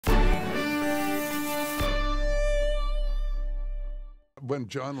when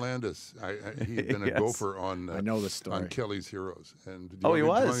John Landis, he'd been a gopher on I know the story. on Kelly's Heroes. And do Oh, he you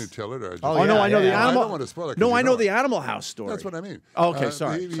want was? me to tell it? Or just, Oh, no, I know the animal. I don't want to spoil it. No, I know the Animal House story. That's what I mean. Okay,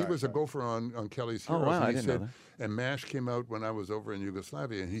 sorry. He was a gopher on Kelly's Heroes. Oh, wow, and I he didn't said, know and MASH came out when I was over in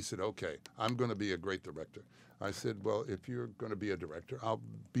Yugoslavia, and he said, okay, I'm going to be a great director. I said, well, if you're going to be a director, I'll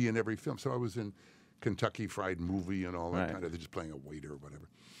be in every film. So I was in Kentucky Fried Movie and all that kind of, they're just playing a waiter or whatever.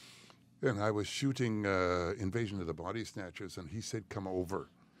 And I was shooting Invasion of the Body Snatchers, and he said, come over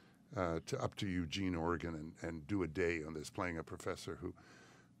up to Eugene, Oregon, and do a day on this, playing a professor who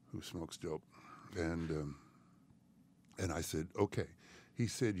smokes dope. And I said, okay. He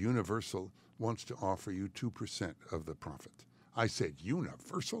said, Universal wants to offer you 2% of the profit. I said,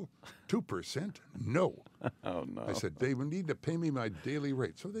 Universal? 2%? No. Oh, no. I said, they would need to pay me my daily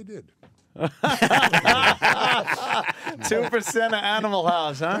rate. So they did. 2% of Animal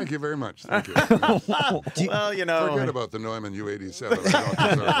House, huh? Thank you very much. Thank you. Well, you know. Forget about the Neumann U87. I don't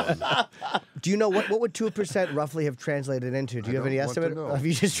deserve one. Do you know what would 2% roughly have translated into? Do you have any don't want to estimate? know. Or have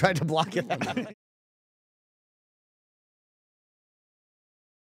you just tried to block it?